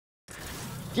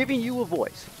giving you a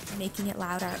voice, making it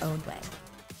loud our own way.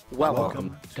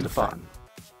 Welcome to the fun.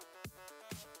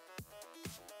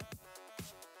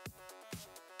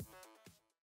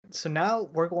 So now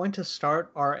we're going to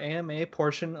start our AMA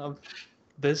portion of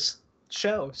this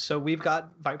show. So we've got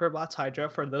ViperBots Hydra.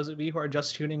 For those of you who are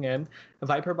just tuning in,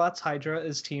 ViperBots Hydra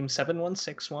is team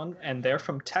 7161, and they're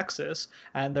from Texas,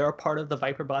 and they're a part of the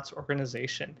ViperBots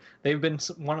organization. They've been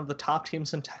one of the top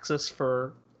teams in Texas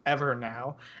forever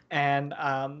now, and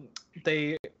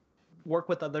they work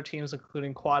with other teams,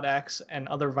 including Quad X and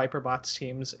other ViperBots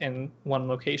teams in one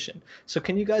location. So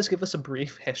can you guys give us a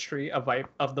brief history of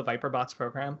the ViperBots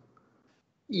program?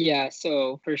 Yeah,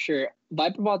 so for sure.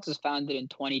 ViperBots was founded in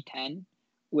 2010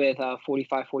 with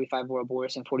 4545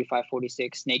 Ouroboros and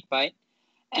 4546 Snakebite.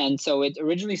 And so it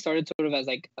originally started sort of as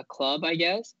like a club, I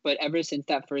guess. But ever since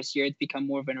that first year, it's become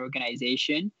more of an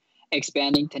organization,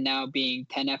 expanding to now being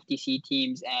 10 FTC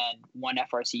teams and 1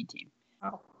 FRC team.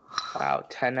 Wow,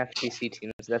 10 FTC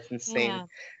teams. That's insane.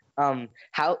 Yeah.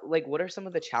 What are some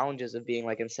of the challenges of being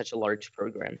like in such a large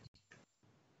program?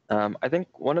 I think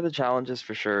one of the challenges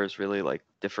for sure is really like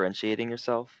differentiating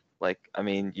yourself. Like, I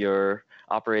mean, you're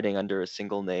operating under a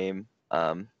single name,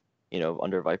 under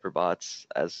ViperBots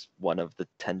as one of the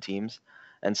 10 teams.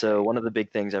 And so one of the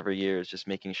big things every year is just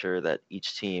making sure that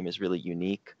each team is really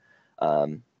unique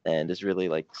and is really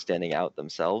like standing out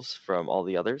themselves from all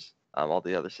the others, all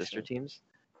the other sister teams.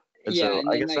 And Yeah, so and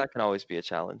I then, guess that can always be a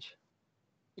challenge.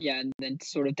 Yeah, and then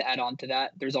sort of to add on to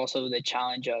that, there's also the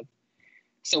challenge of,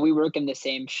 so we work in the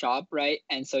same shop, right?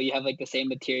 And so you have like the same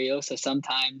material. So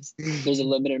sometimes there's a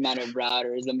limited amount of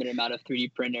routers, limited amount of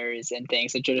 3D printers and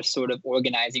things. So just sort of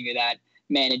organizing that,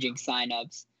 managing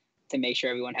signups to make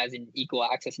sure everyone has an equal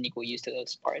access and equal use to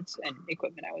those parts and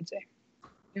equipment, I would say.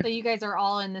 So you guys are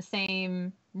all in the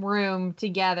same room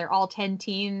together, all 10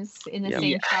 teams in the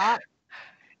same shop?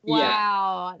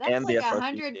 Wow, that's and like the FRC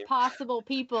 100 team. possible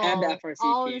people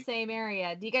all in the same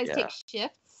area. Do you guys take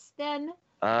shifts then?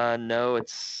 No,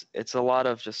 it's a lot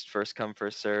of just first come,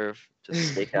 first serve,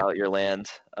 just stake out your land.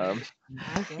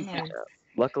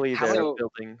 Luckily, they're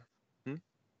building.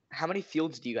 How many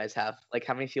fields do you guys have? Like,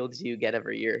 how many fields do you get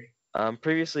every year?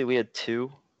 Previously, we had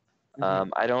 2.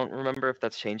 I don't remember if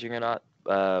that's changing or not.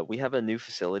 We have a new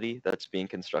facility that's being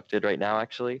constructed right now,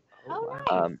 actually. Oh,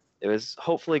 nice. It was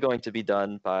hopefully going to be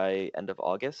done by end of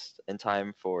August in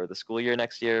time for the school year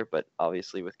next year, but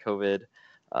obviously with COVID,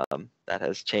 that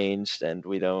has changed, and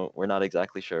we're not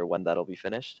exactly sure when that'll be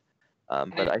finished.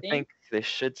 But I think they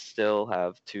should still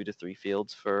have 2 to 3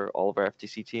 fields for all of our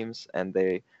FTC teams, and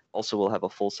they also will have a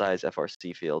full-size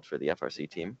FRC field for the FRC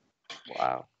team.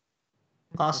 Wow.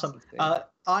 Awesome.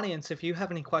 Audience, if you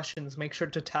have any questions, make sure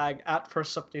to tag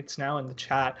 @FirstUpdatesNow in the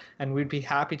chat, and we'd be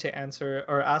happy to answer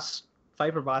or ask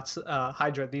ViperBots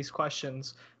Hydra these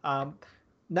questions.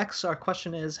 Next, our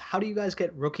question is, how do you guys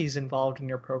get rookies involved in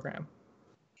your program?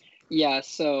 Yeah,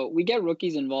 so we get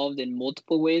rookies involved in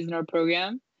multiple ways in our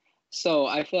program. So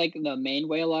I feel like the main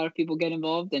way a lot of people get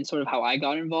involved, and sort of how I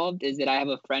got involved, is that I have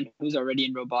a friend who's already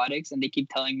in robotics, and they keep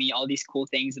telling me all these cool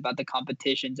things about the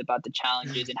competitions, about the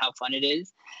challenges, and how fun it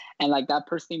is. And like that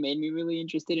personally made me really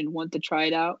interested and want to try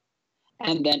it out.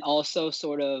 And then also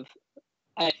sort of,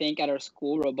 I think at our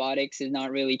school, robotics is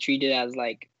not really treated as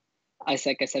like I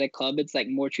said, a club. It's like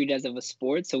more treated as of a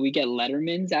sport. So we get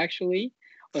Lettermans actually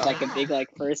with like a big like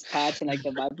first patch and like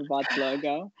the ViperBots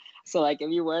logo. So like if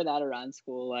you wear that around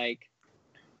school, like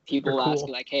people will ask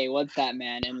you like, hey, what's that,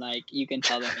 man? And like you can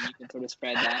tell them and you can sort of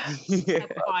spread that.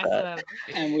 That's awesome.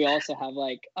 And we also have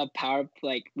like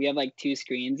we have like 2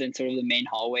 screens in sort of the main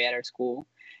hallway at our school,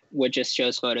 which just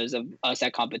shows photos of us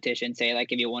at competition. Say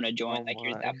like if you want to join,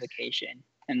 here's the application.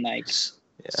 And like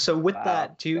So with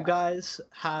that, do you guys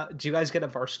get a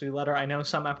varsity letter? I know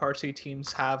some FRC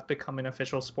teams have become an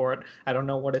official sport. I don't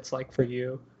know what it's like for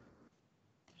you.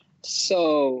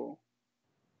 So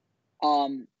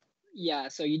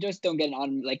so you just don't get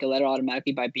a letter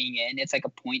automatically by being in. It's like a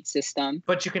point system.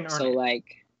 But you can earn it. So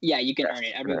you can earn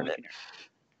it. Everyone can earn it.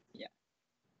 Yeah.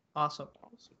 Awesome.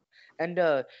 And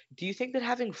do you think that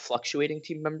having fluctuating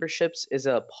team memberships is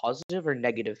a positive or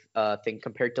negative thing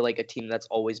compared to like a team that's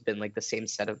always been like the same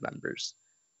set of members?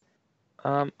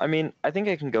 I mean, I think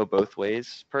it can go both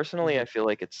ways. Personally, I feel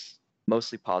like it's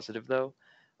mostly positive though,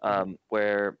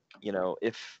 where,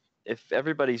 if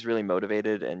everybody's really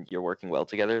motivated and you're working well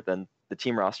together, then the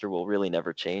team roster will really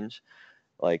never change.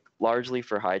 Like largely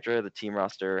for Hydra, the team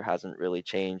roster hasn't really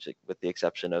changed, with the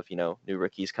exception of, new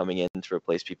rookies coming in to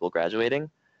replace people graduating.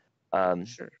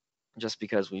 Just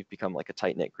because we've become like a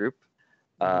tight-knit group.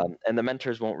 And the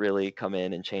mentors won't really come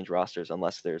in and change rosters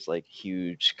unless there's like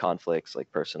huge conflicts,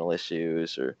 like personal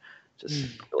issues or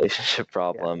just relationship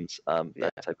problems,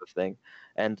 that type of thing.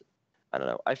 And I don't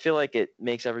know. I feel like it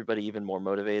makes everybody even more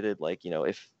motivated. Like,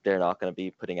 if they're not going to be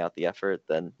putting out the effort,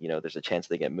 then, there's a chance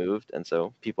they get moved. And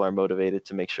so people are motivated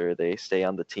to make sure they stay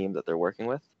on the team that they're working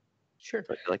with. Sure.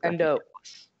 So I feel like And that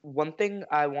one thing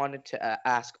I wanted to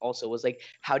ask also was like,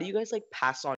 how do you guys like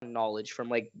pass on knowledge from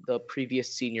like the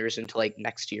previous seniors into like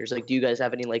next year's? Like, do you guys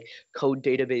have any like code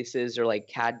databases or like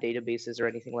CAD databases or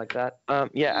anything like that?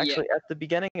 Yeah, actually, at the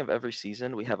beginning of every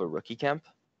season, we have a rookie camp.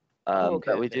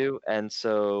 Okay, That we do. And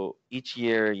so each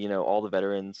year, all the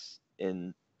veterans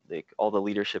in all the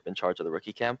leadership in charge of the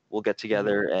rookie camp will get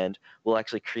together and we'll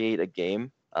actually create a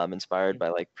game inspired by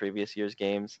like previous year's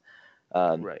games.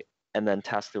 Right. And then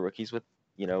task the rookies with,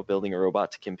 building a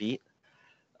robot to compete.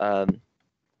 And,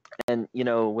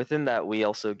 within that, we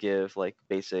also give like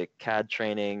basic CAD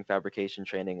training, fabrication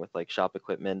training with like shop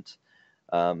equipment,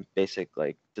 basic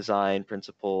like design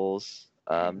principles,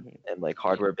 and like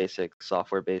hardware basics,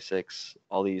 software basics,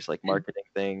 all these like marketing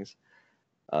things,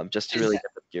 just to really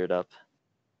get them geared up.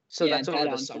 So that's over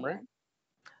the summer?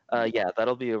 Yeah,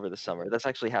 that'll be over the summer. That's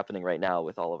actually happening right now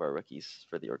with all of our rookies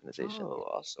for the organization. Oh,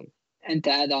 awesome. And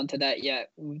to add on to that,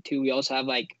 we also have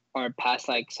like our past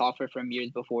like software from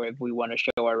years before if we want to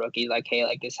show our rookies like, hey,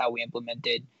 like this is how we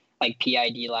implemented like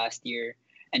PID last year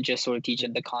and just sort of teach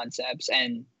them the concepts.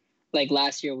 And like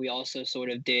last year we also sort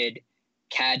of did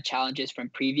CAD challenges from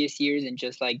previous years and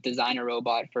just like design a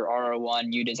robot for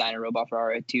RO1, you design a robot for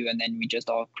RO2, and then we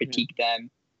just all critique them,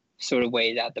 sort of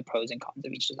weighed out the pros and cons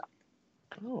of each design.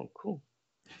 Oh, cool.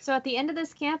 So at the end of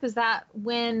this camp, is that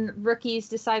when rookies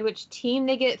decide which team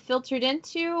they get filtered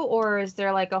into, or is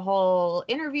there like a whole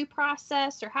interview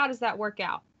process, or how does that work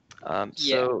out?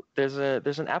 So there's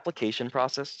an application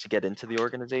process to get into the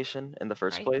organization in the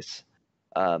first place.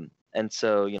 And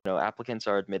so, applicants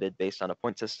are admitted based on a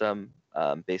point system,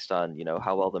 based on,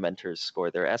 how well the mentors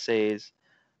score their essays,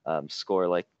 score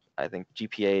like, I think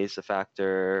GPA is a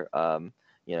factor,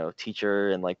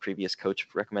 teacher and like previous coach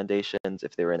recommendations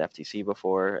if they were in FTC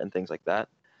before and things like that.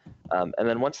 And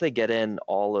then once they get in,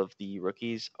 all of the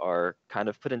rookies are kind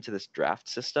of put into this draft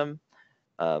system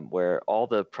where all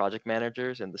the project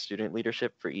managers and the student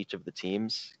leadership for each of the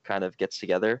teams kind of gets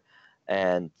together,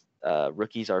 and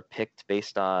rookies are picked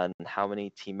based on how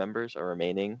many team members are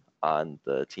remaining on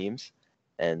the teams,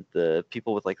 and the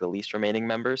people with like the least remaining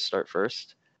members start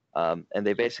first, and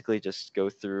they basically just go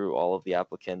through all of the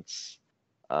applicants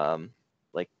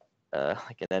like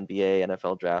an NBA,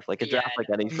 NFL draft, like a draft like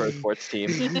any pro sports team.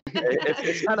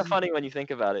 It's kind of funny when you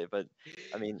think about it, but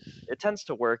I mean, it tends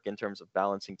to work in terms of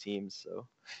balancing teams. So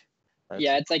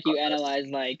it's like you analyze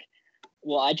like,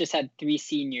 well, I just had 3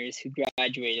 seniors who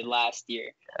graduated last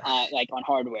year, like on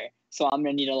hardware. So I'm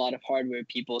gonna need a lot of hardware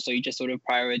people. So you just sort of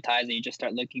prioritize and you just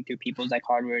start looking through people's like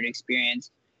hardware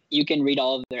experience. You can read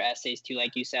all of their essays too,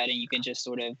 like you said, and you can just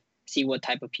sort of see what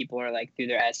type of people are like through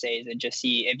their essays and just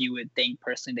see if you would think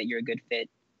personally that you're a good fit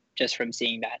just from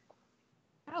seeing that.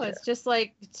 Oh, it's just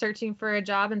like searching for a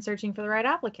job and searching for the right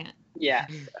applicant. Yeah.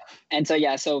 And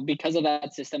so because of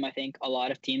that system, I think a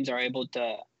lot of teams are able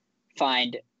to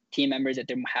find team members that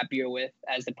they're happier with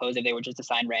as opposed to they were just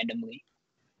assigned randomly.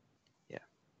 Yeah.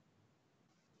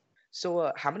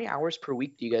 So how many hours per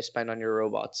week do you guys spend on your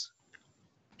robots?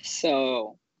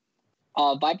 So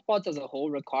ViperBots as a whole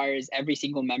requires every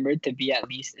single member to be at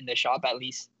least in the shop, at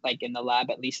least like in the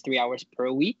lab, at least 3 hours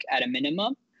per week at a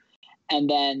minimum. And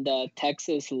then the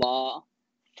Texas law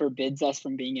forbids us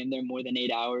from being in there more than 8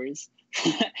 hours.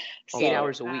 8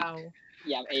 hours a week.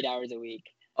 Yeah, 8 hours a week.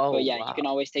 Oh, but yeah, wow. You can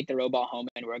always take the robot home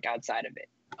and work outside of it.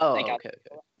 Oh, like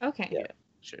Okay. Yeah,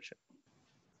 sure.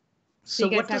 So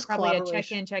you guys have probably a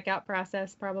check-in, check-out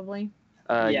process, probably.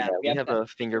 We have a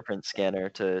fingerprint scanner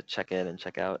to check in and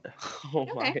check out. Oh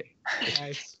my.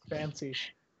 Nice, fancy.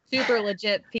 Super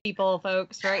legit people,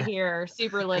 folks, right here.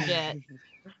 Super legit.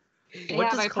 They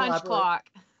have a punch clock.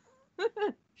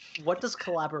 What does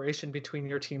collaboration between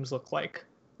your teams look like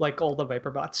all the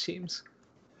ViperBots teams?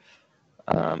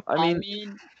 I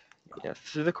mean,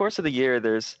 through the course of the year,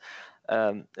 there's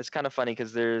it's kind of funny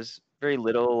because there's very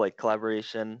little like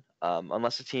collaboration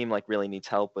unless a team like really needs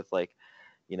help with like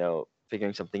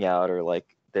figuring something out, or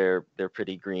like they're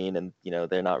pretty green and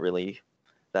they're not really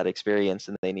that experienced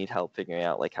and they need help figuring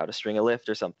out like how to string a lift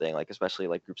or something, like especially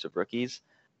like groups of rookies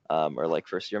or like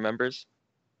first year members.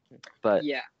 But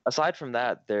aside from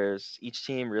that, there's each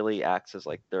team really acts as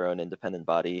like their own independent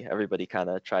body. Everybody kind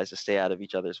of tries to stay out of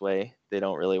each other's way. They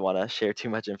don't really want to share too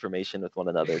much information with one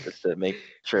another just to make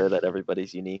sure that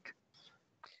everybody's unique.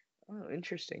 Oh,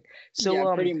 interesting.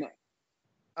 So pretty much.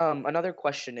 Another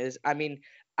question is, I mean,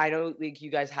 I know like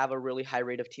you guys have a really high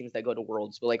rate of teams that go to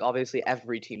Worlds, but like obviously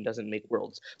every team doesn't make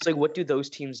Worlds. So like what do those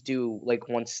teams do like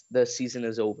once the season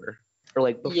is over? Or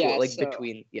like before Yeah, like so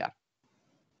between yeah.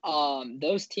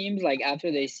 those teams, like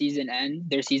after their season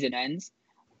ends,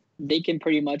 they can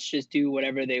pretty much just do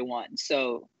whatever they want.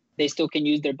 So they still can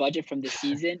use their budget from the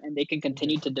season, and they can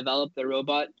continue to develop the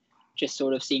robot, just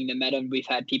sort of seeing the meta. We've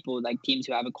had people like teams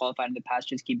who haven't qualified in the past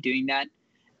just keep doing that.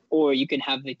 Or you can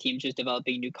have the team just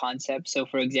developing new concepts. So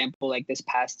for example, like this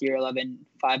past year,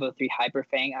 11503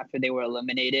 Hyperfang, after they were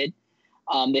eliminated,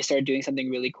 they started doing something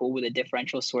really cool with a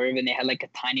differential swerve, and they had like a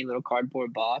tiny little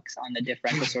cardboard box on the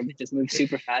differential swerve that just moved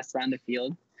super fast around the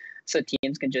field. So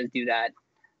teams can just do that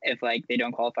if like they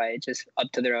don't qualify. It's just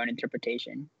up to their own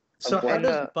interpretation. So how And,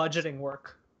 does budgeting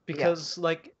work? Because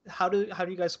like how do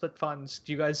you guys split funds?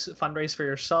 Do you guys fundraise for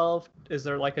yourself? Is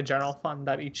there like a general fund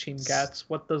that each team gets?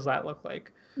 What does that look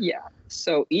like? Yeah.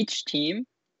 So each team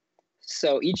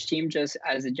just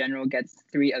as a general gets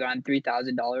around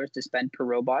 $3,000 to spend per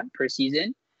robot per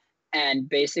season. And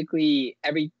basically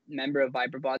every member of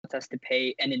ViperBots has to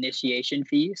pay an initiation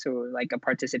fee, so like a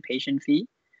participation fee.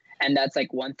 And that's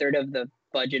like 1/3 of the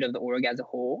budget of the org as a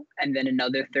whole. And then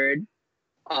another third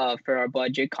for our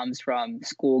budget comes from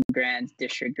school grants,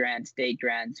 district grants, state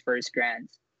grants, first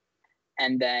grants.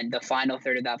 And then the final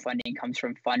third of that funding comes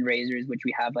from fundraisers, which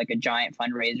we have like a giant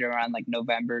fundraiser around like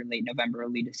late November,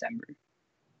 early December.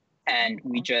 And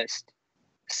we just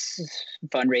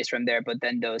fundraise from there. But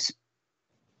then those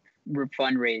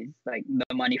fundraise, like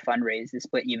the money fundraised, is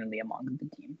split evenly among the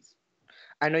teams.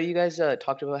 I know you guys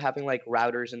talked about having like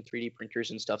routers and 3D printers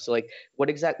and stuff. So like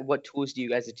what tools do you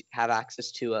guys have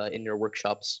access to in your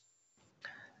workshops?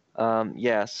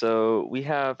 Yeah, so we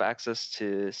have access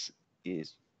to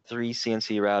these 3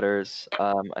 CNC routers.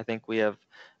 I think we have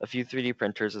a few 3D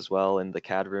printers as well in the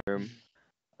CAD room.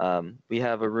 We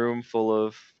have a room full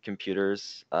of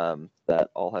computers that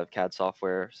all have CAD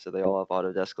software, so they all have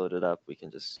Autodesk loaded up. We can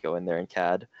just go in there and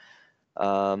CAD.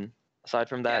 Aside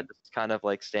from that, it's kind of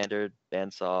like standard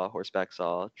bandsaw, horseback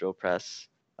saw, drill press,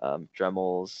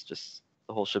 Dremels, just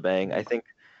the whole shebang. I think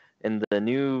in the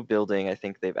new building, I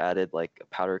think they've added like a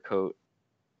powder coat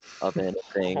oven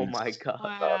thing. Oh my god.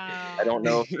 Wow. I don't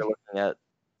know if they're looking at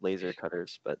laser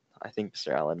cutters, but I think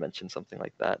Mr. Allen mentioned something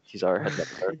like that. He's our head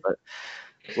cutter, but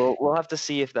we'll have to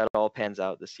see if that all pans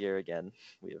out this year again.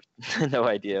 We have no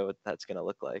idea what that's going to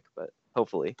look like, but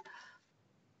hopefully.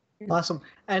 Awesome.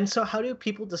 And so how do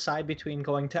people decide between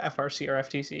going to FRC or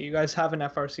FTC? You guys have an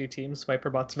FRC team,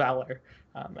 ViperBots Valor,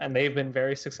 and they've been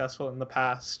very successful in the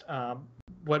past.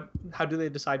 How do they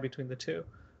decide between the two?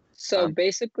 So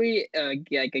basically,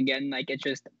 it's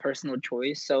just personal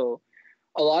choice. So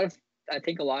I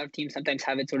think a lot of teams sometimes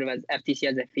have it sort of as FTC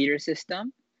as a feeder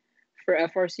system for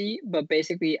FRC, but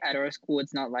basically at our school,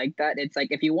 it's not like that. It's like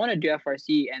if you want to do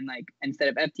FRC and like instead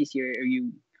of FTC, or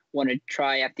you want to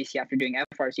try FTC after doing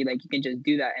FRC, like you can just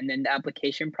do that. And then the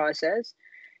application process,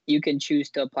 you can choose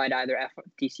to apply to either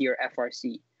FTC or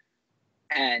FRC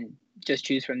and just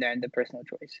choose from there in the personal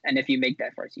choice. And if you make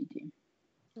the FRC team.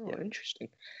 Oh, interesting.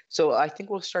 So I think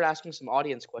we'll start asking some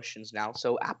audience questions now.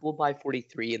 So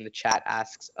Applebuy43 in the chat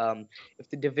asks, if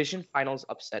the division finals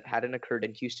upset hadn't occurred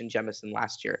in Houston Jemison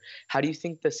last year, how do you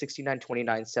think the 69-29,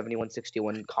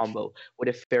 71-61 combo would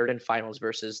have fared in finals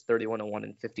versus 31-01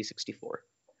 and 50-64?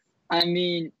 I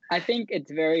mean, I think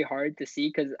it's very hard to see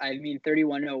because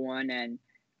 3101 and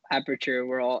Aperture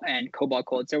and Cobalt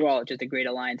Colts, they were all just a great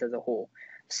alliance as a whole.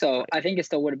 So I think it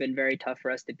still would have been very tough for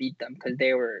us to beat them because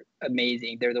they were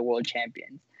amazing. They're the world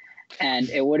champions. And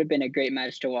it would have been a great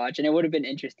match to watch. And it would have been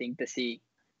interesting to see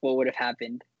what would have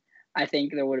happened. I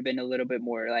think there would have been a little bit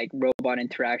more like robot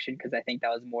interaction because I think that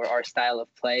was more our style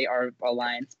of play, our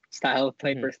alliance style of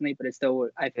play personally. But it still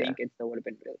would have been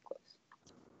really close.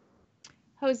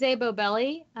 Jose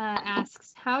Bobelli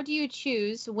asks, how do you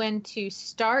choose when to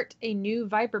start a new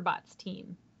ViperBots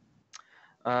team?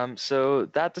 So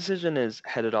that decision is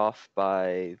headed off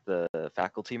by the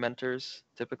faculty mentors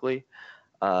typically,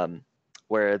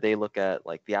 where they look at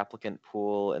like the applicant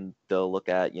pool and they'll look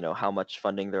at, how much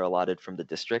funding they're allotted from the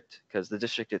district, because the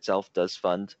district itself does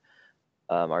fund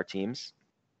our teams.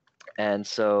 And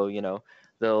so,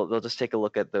 they'll just take a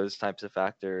look at those types of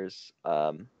factors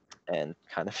and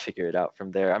kind of figure it out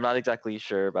from there. I'm not exactly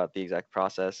sure about the exact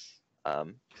process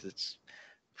because it's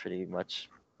pretty much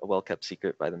a well-kept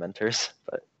secret by the mentors,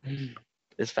 but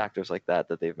it's factors like that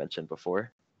they've mentioned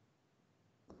before.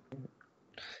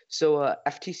 So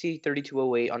FTC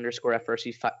 3208 _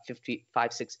 FRC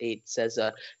 568 says,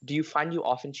 do you find you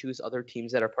often choose other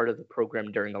teams that are part of the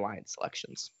program during alliance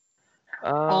selections?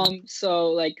 So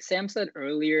like Sam said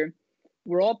earlier,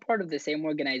 we're all part of the same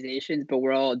organizations, but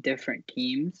we're all different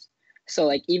teams. So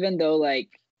like even though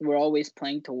like we're always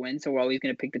playing to win, so we're always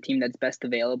going to pick the team that's best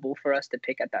available for us to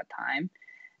pick at that time.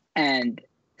 And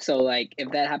so like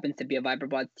if that happens to be a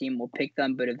ViperBots team, we'll pick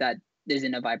them. But if that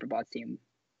isn't a ViperBots team,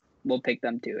 we'll pick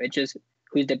them too. It's just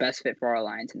who's the best fit for our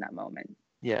alliance in that moment.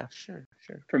 Yeah. Sure.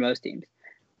 For most teams.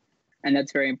 And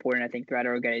that's very important, I think, throughout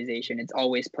our organization. It's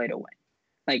always play to win.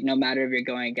 Like no matter if you're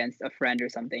going against a friend or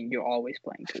something, you're always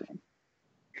playing to win.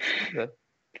 Okay.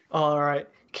 All right.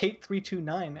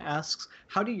 Kate329 asks,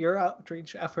 how do your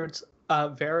outreach efforts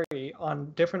vary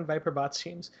on different ViperBots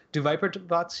teams? Do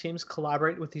ViperBots teams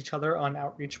collaborate with each other on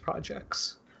outreach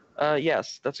projects?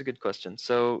 Yes, that's a good question.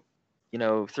 So,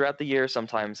 throughout the year,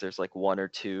 sometimes there's like 1 or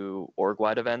 2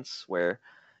 org-wide events where,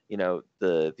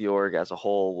 the org as a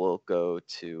whole will go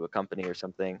to a company or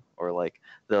something, or like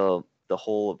the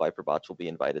whole of ViperBots will be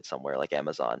invited somewhere like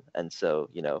Amazon. And so,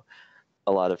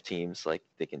 a lot of teams, like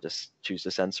they can just choose to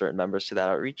send certain members to that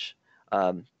outreach.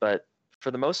 But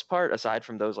for the most part, aside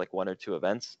from those like 1 or 2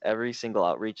 events, every single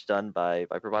outreach done by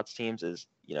ViperBots teams is,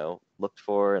 looked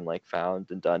for and like found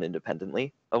and done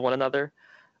independently of one another.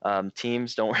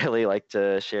 Teams don't really like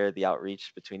to share the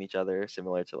outreach between each other,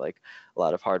 similar to like a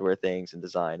lot of hardware things and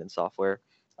design and software.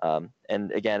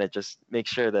 And again, it just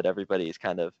makes sure that everybody is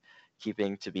kind of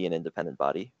keeping to be an independent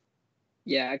body.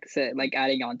 Yeah, like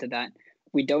adding on to that,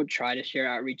 we don't try to share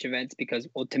outreach events because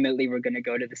ultimately we're going to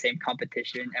go to the same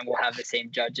competition and we'll have the same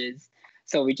judges.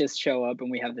 So we just show up and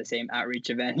we have the same outreach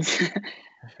events.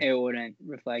 It wouldn't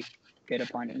reflect good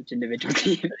upon each individual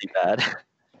team. Pretty bad.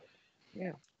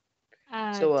 Yeah.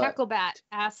 Tacklebat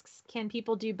asks, can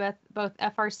people do both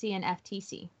FRC and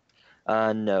FTC?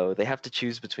 No, they have to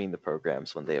choose between the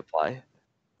programs when they apply.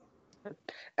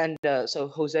 And so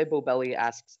Jose Bobelli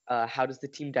asks, how does the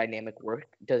team dynamic work?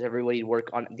 Does everybody work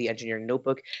on the engineering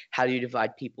notebook? How do you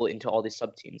divide people into all these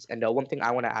sub-teams? And one thing I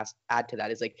want to add to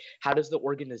that is like, how does the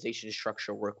organization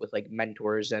structure work with like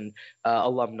mentors and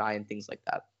alumni and things like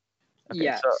that? Okay,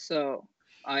 Yeah, so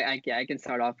I can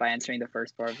start off by answering the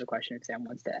first part of the question if Sam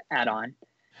wants to add on.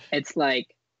 It's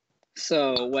like,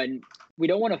 so when we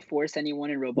don't want to force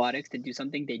anyone in robotics to do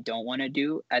something they don't want to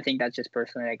do, I think that's just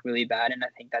personally like really bad. And I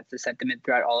think that's the sentiment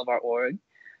throughout all of our org.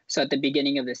 So at the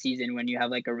beginning of the season, when you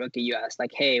have like a rookie, you ask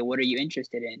like, hey, what are you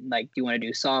interested in? Like, do you want to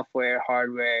do software,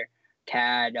 hardware,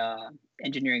 CAD,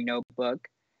 engineering notebook?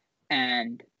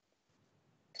 And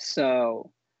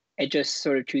so it just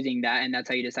sort of choosing that, and that's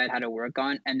how you decide how to work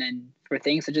on. And then for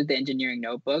things such as the engineering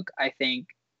notebook, I think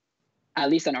at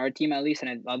least on our team, at least,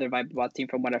 and other ViperBots team,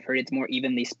 from what I've heard, it's more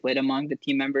evenly split among the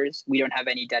team members. We don't have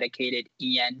any dedicated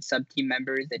EN sub-team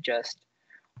members that just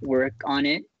work on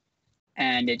it,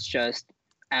 and it's just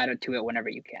added to it whenever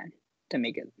you can to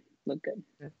make it look good.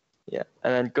 Yeah,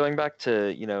 and then going back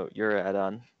to your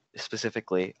add-on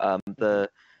specifically,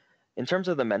 in terms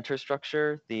of the mentor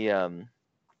structure, the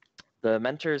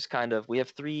mentors we have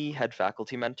 3 head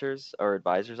faculty mentors or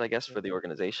advisors, I guess, for the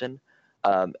organization.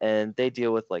 And they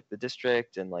deal with like the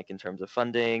district and like in terms of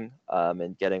funding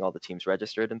and getting all the teams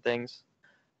registered and things.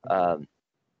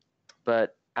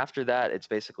 But after that, it's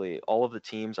basically all of the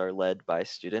teams are led by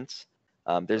students.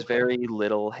 There's very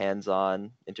little hands-on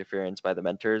interference by the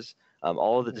mentors.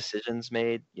 All of the decisions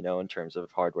made, in terms of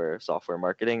hardware, software,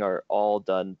 marketing are all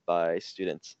done by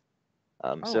students.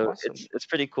 So awesome. it's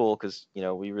pretty cool because,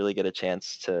 we really get a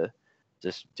chance to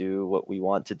just do what we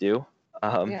want to do.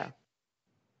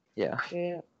 Yeah.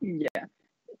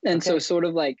 And so sort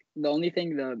of like the only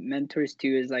thing the mentors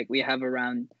do is like we have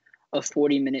around a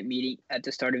 40-minute meeting at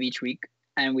the start of each week,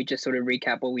 and we just sort of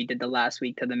recap what we did the last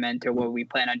week to the mentor, what we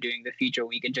plan on doing the future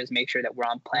week, and just make sure that we're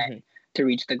on plan to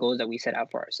reach the goals that we set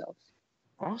out for ourselves.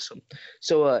 Awesome.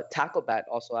 So Tacklebat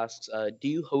also asks, do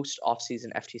you host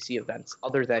off-season FTC events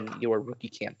other than your rookie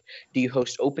camp? Do you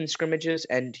host open scrimmages,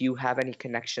 and do you have any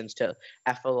connections to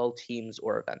FLL teams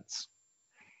or events?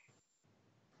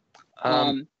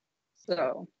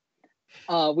 So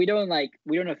we don't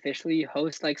officially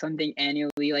host like something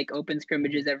annually, like open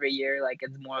scrimmages every year. Like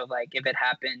it's more of like if it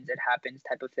happens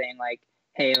type of thing. Like,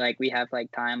 hey, like we have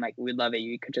like time, like we'd love it.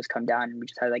 You could just come down and we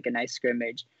just had like a nice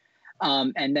scrimmage.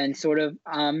 And then sort of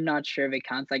I'm not sure if it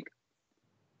counts like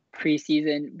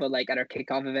preseason, but like at our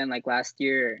kickoff event, like last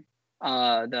year,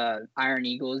 the Iron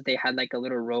Eagles, they had like a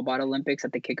little robot Olympics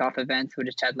at the kickoff events, which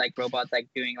just had like robots like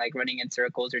doing like running in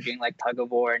circles or doing like tug of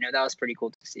war. And that was pretty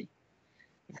cool to see.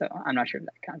 So I'm not sure if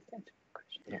that counts.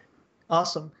 Yeah.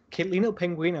 Awesome. Katelino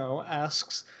Penguino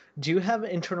asks, do you have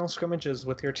internal scrimmages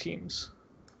with your teams?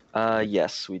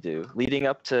 Yes, we do. Leading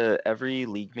up to every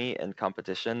league meet and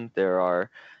competition, there are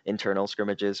internal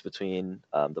scrimmages between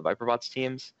the ViperBots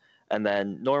teams. And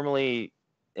then normally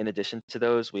in addition to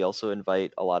those, we also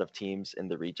invite a lot of teams in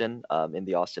the region, in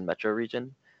the Austin metro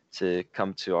region, to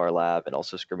come to our lab and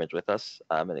also scrimmage with us.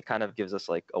 And it kind of gives us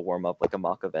like a warm up, like a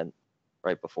mock event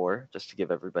right before, just to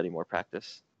give everybody more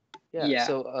practice. Yeah.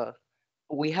 So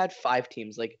we had 5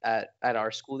 teams like at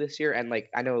our school this year, and like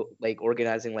I know like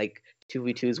organizing like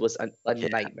 2v2s was a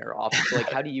nightmare often. So like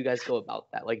how do you guys go about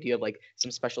that? Like do you have like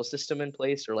some special system in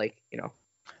place, or like, you know?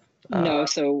 No,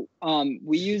 so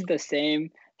we use the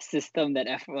same system that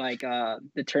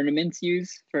the tournaments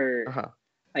use for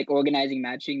like organizing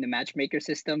the matchmaker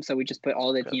system. So we just put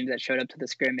all the teams that showed up to the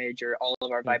scrimmage or all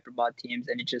of our ViperBot teams,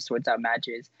 and it just sorts out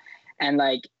matches. And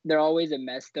like they're always a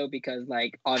mess though, because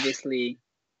like obviously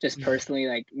just personally,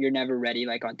 like you're never ready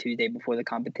like on Tuesday before the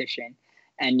competition,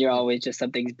 and you're always just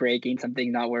something's breaking,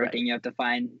 something's not working. You have to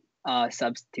find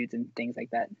substitutes and things like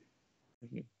that.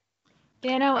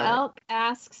 Dano Elk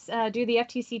asks, do the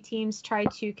FTC teams try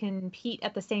to compete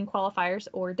at the same qualifiers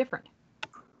or different?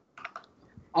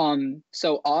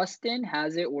 So Austin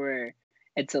has it where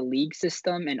it's a league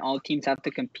system and all teams have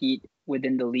to compete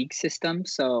within the league system.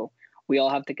 So we all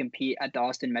have to compete at the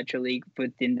Austin Metro League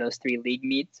within those 3 league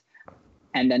meets,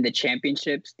 and then the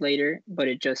championships later. But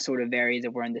it just sort of varies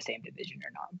if we're in the same division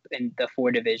or not in the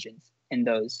 4 divisions in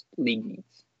those league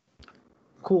meets.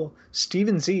 Cool.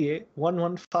 Steven Z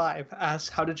 115 asks,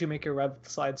 how did you make your web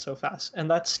slide so fast? And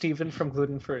that's Steven from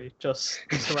Gluten Free, just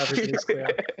so everybody's clear.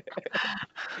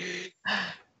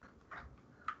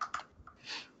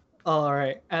 All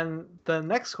right. And the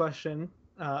next question,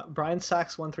 Brian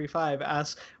Sachs 135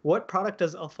 asks, what product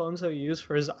does Alfonso use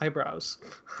for his eyebrows?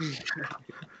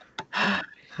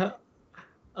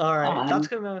 All right. That's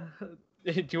gonna.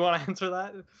 Do you want to answer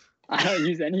that? I don't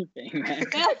use anything, man.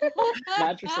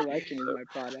 Mattress Selection is my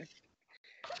product.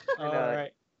 All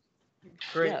right.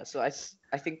 Great. Yeah, so I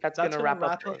think that's gonna wrap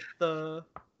up the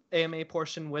AMA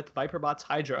portion with ViperBots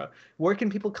Hydra. Where can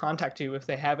people contact you if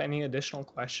they have any additional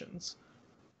questions?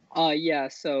 Yeah,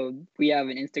 so we have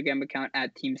an Instagram account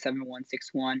at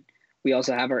team7161. We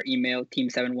also have our email,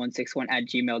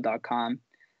 team7161@gmail.com.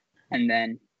 And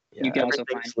then you can also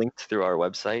find linked through our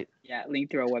website. Yeah,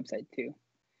 linked through our website too.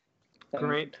 So,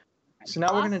 great. So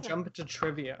now we're going to jump into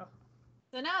trivia.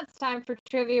 So now it's time for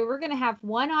trivia. We're going to have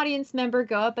one audience member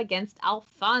go up against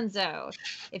Alfonso.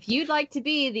 If you'd like to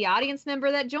be the audience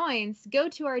member that joins, go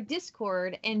to our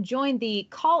Discord and join the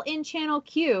Call In Channel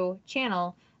Q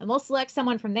channel, and we'll select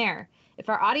someone from there. If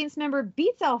our audience member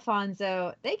beats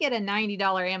Alfonso, they get a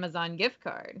 $90 Amazon gift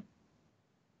card.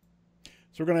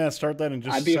 So we're going to start that in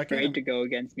just a second. I'd be afraid to go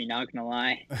against me, not going to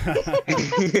lie.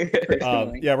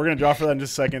 Yeah, we're going to draw for that in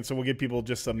just a second, so we'll give people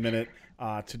just a minute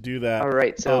to do that. All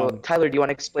right, so Tyler, do you want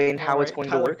to explain how it's going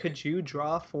to work? Could you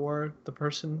draw for the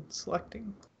person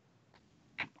selecting?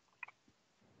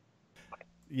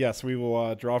 Yes, we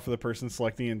will draw for the person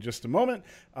selecting in just a moment.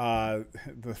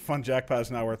 The fun jackpot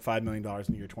is now worth $5 million in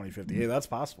the year 2050. Hey, that's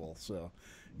possible, so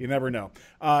you never know.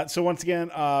 So once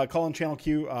again, call in Channel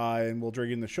Q, and we'll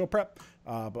drag in the show prep.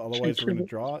 But otherwise, we're going to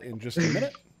draw in just a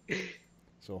minute.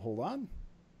 So hold on.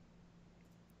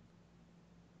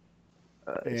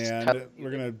 And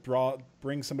we're going to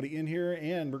bring somebody in here,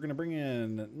 and we're going to bring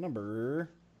in number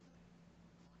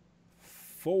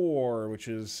 4, which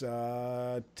is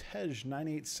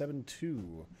Tej9872.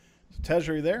 So Tej,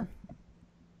 are you there?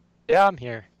 Yeah, I'm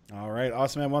here. All right,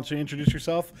 awesome, man. Why don't you introduce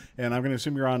yourself? And I'm going to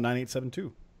assume you're on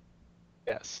 9872.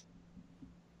 Yes.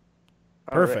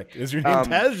 Perfect. Right. Is your name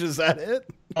Tej? Is that it?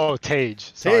 Oh, Tej.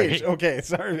 Sorry. Tej. Okay,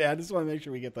 sorry, man. I just want to make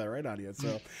sure we get that right on you.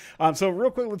 So,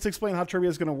 real quick, let's explain how trivia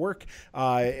is going to work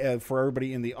for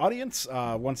everybody in the audience.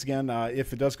 Once again,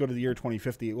 if it does go to the year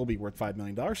 2050, it will be worth $5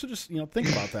 million. So just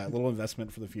think about that little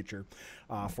investment for the future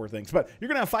for things. But you're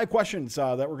going to have 5 questions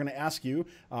that we're going to ask you.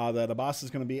 That a boss is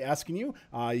going to be asking you.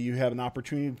 You have an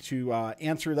opportunity to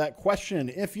answer that question.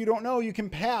 If you don't know, you can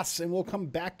pass, and we'll come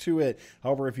back to it.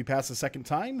 However, if you pass a second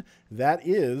time, that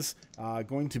is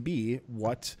going to be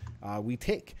what we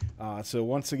take. So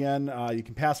once again, you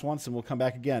can pass once and we'll come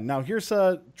back again. Now here's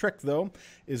a trick though,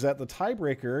 is that the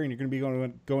tiebreaker, and you're going to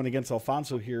be going against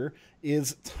Alfonso here,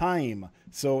 is time.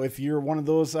 So if you're one of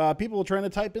those people trying to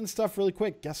type in stuff really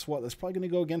quick, guess what? That's probably going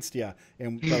to go against you.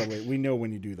 And by the way, we know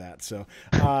when you do that. So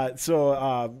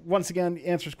once again,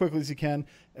 answer as quickly as you can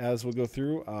as we'll go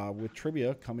through with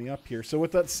trivia coming up here. So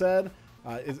with that said,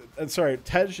 sorry,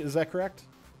 Tej, is that correct?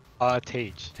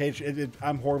 Tej. Tej.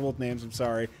 I'm horrible with names. I'm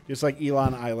sorry. Just like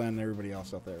Elon, Island, and everybody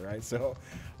else out there, right? So,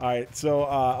 all right. So,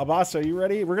 Abbas, are you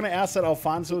ready? We're going to ask that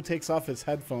Alfonso takes off his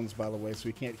headphones, by the way, so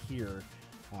he can't hear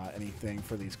anything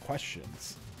for these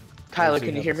questions. Tyler,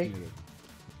 can you hear me?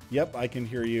 Yep, I can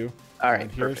hear you. All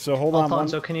right. Here. So hold on.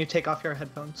 Alfonso, can you take off your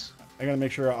headphones? I gotta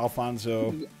make sure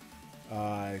Alfonso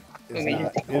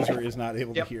is or is not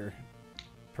able to hear.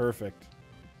 Perfect.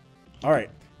 All right.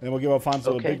 Then we'll give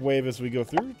Alfonso a big wave as we go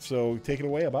through. So take it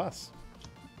away, Abbas.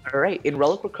 All right. In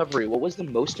Relic Recovery, what was the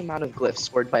most amount of glyphs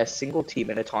scored by a single team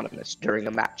in Autonomous during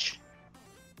a match?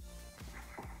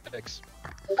 6.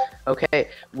 Okay.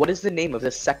 What is the name of the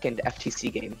second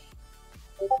FTC game?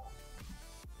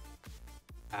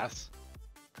 Pass.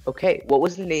 Okay. What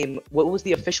was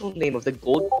the official name of the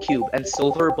gold cube and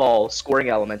silver ball scoring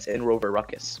elements in Rover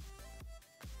Ruckus?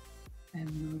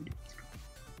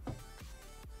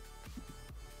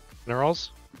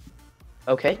 Minerals.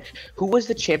 Okay. Who was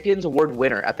the Champions Award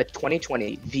winner at the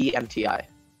 2020 VMTI?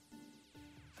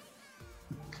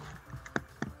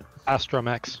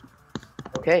 Astromex.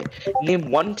 Okay.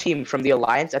 Name one team from the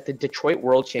Alliance at the Detroit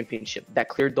World Championship that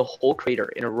cleared the whole crater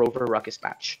in a Rover Ruckus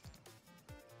match.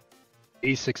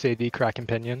 E6AD Kraken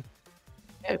Pinion.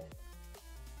 Okay.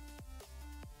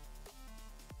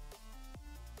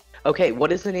 Okay,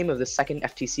 what is the name of the second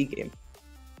FTC game?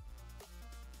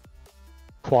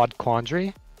 Quad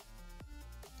Quandary.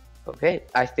 Okay,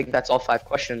 I think that's all 5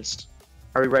 questions.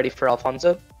 Are we ready for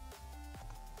Alfonso?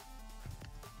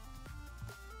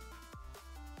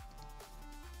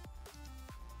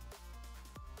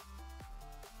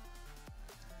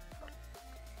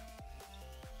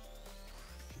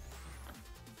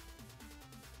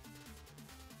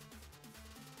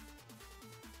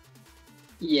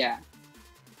 Yeah.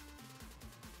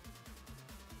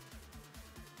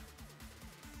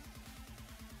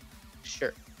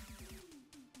 Sure.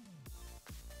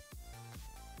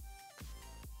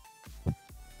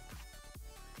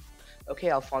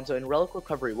 Okay, Alfonso, in Relic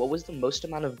Recovery, what was the most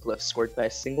amount of glyphs scored by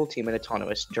a single team in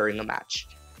Autonomous during a match?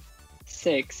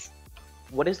 6.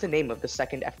 What is the name of the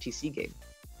second FTC game?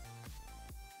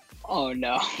 Oh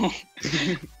no.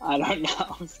 I don't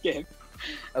know. Skip.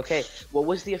 Okay, what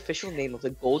was the official name of the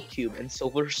gold cube and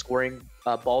silver scoring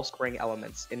ball scoring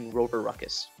elements in Rover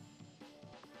Ruckus?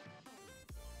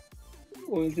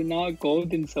 Was it not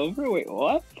gold and silver? Wait,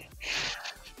 what?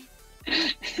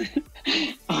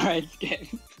 Alright, skip.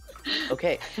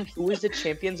 Okay, who was the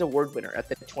Champions Award winner at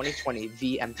the 2020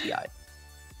 VMTI?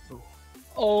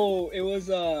 Oh, it was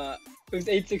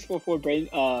 8644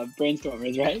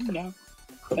 brainstormers, right? No.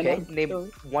 Okay,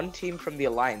 name one team from the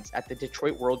Alliance at the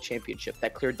Detroit World Championship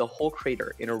that cleared the whole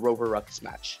crater in a Rover Ruckus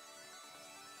match.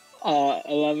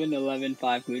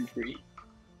 11-11-5 gluten free.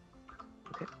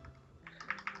 Okay.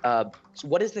 So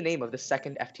what is the name of the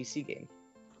second FTC game?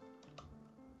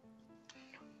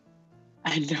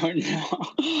 I don't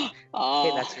know.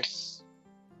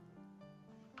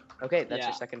 Okay, that's your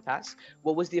Yeah. second pass.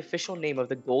 What was the official name of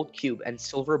the gold cube and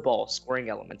silver ball scoring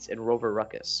elements in Rover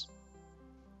Ruckus?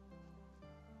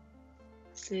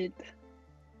 Sit.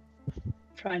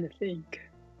 Trying to think.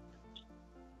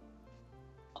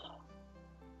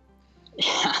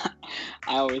 Yeah,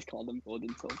 I always call them gold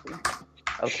and silver.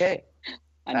 Okay,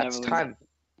 that's never time.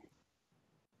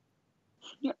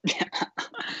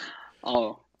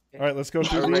 Oh. All right, let's go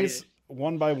through these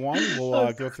one by one.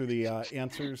 We'll go through the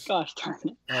answers. Gosh darn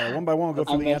it. One by one, we'll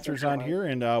go through the answers on hard. here,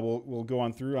 and we'll go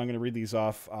on through. I'm going to read these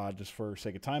off just for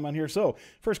sake of time on here. So,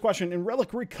 first question. In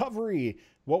Relic Recovery,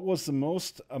 what was the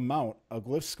most amount of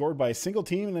glyphs scored by a single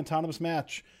team in an autonomous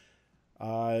match?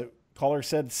 Caller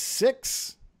said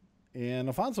 6, and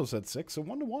Alfonso said 6, so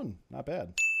 1-1. Not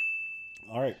bad.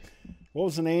 All right. What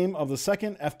was the name of the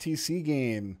second FTC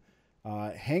game?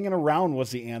 Hanging Around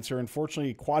was the answer.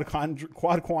 Unfortunately, Quad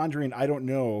Quandary and I don't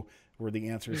know were the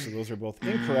answers, so those are both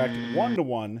incorrect.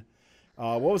 1-1.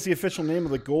 What was the official name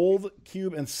of the gold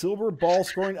cube and silver ball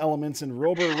scoring elements in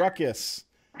Rover Ruckus?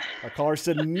 A caller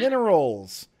said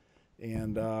Minerals,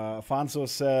 and Afonso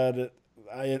said,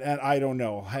 I don't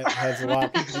know. Has a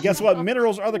lot. And guess what?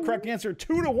 Minerals are the correct answer.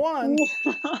 2-1.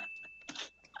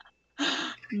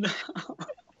 No.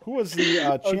 Who was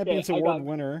the Champions Award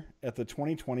winner at the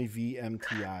 2020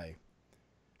 VMTI?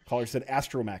 Caller said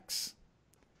Astromex.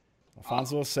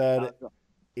 Alfonso said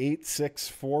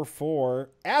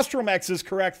 8644. Astromex is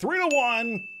correct.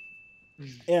 3-1.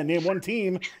 And name one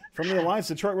team from the Alliance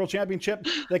Detroit World Championship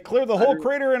that cleared the whole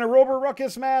crater in a Rover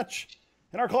Ruckus match.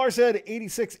 And our caller said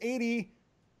 8680.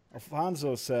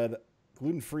 Alfonso said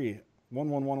gluten free.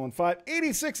 11115.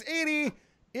 8680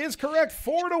 is correct.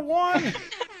 4-1.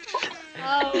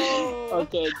 Oh.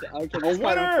 Okay. A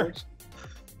winner.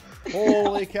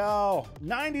 Holy cow.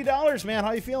 $90, man.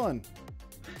 How you feeling?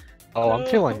 Oh, I'm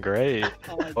feeling great.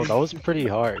 Oh, that was pretty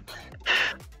hard.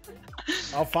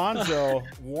 Alfonso,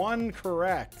 1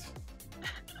 correct.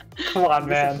 Come on,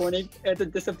 man. It's a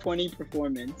disappointing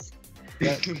performance.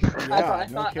 Yeah, I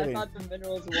no thought kidding. the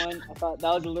minerals one. I thought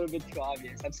that was a little bit too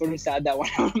obvious. I'm sort of sad that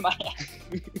went out of my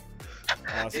head.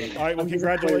 Awesome. All right, well,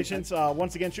 congratulations.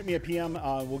 Once again, shoot me a PM.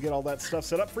 We'll get all that stuff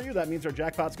set up for you. That means our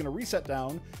jackpot's going to reset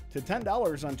down to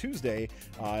 $10 on Tuesday,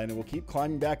 and it will keep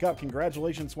climbing back up.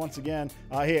 Congratulations once again.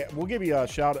 Hey, we'll give you a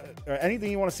shout.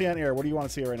 Anything you want to say on air? What do you want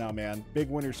to say right now, man? Big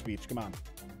winner speech. Come on.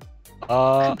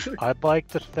 I'd like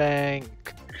to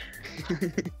thank.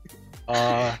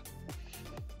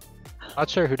 Not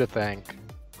sure who to thank.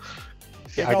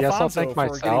 Thank I guess I'll Alfonso thank for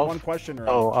getting myself. one question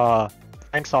right.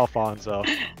 Thanks, Alfonso.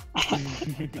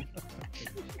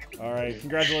 All right,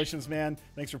 congratulations, man.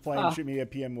 Thanks for playing. Shoot me a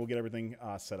PM. We'll get everything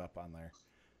set up on there.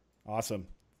 Awesome.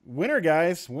 Winner,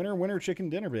 guys. Winner, chicken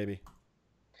dinner, baby.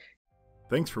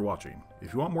 Thanks for watching.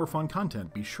 If you want more fun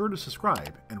content, be sure to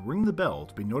subscribe and ring the bell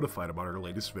to be notified about our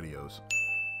latest videos.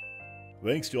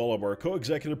 Thanks to all of our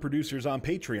co-executive producers on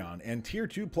Patreon and Tier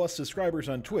 2 Plus subscribers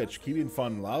on Twitch, keeping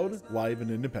fun loud, live, and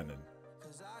independent.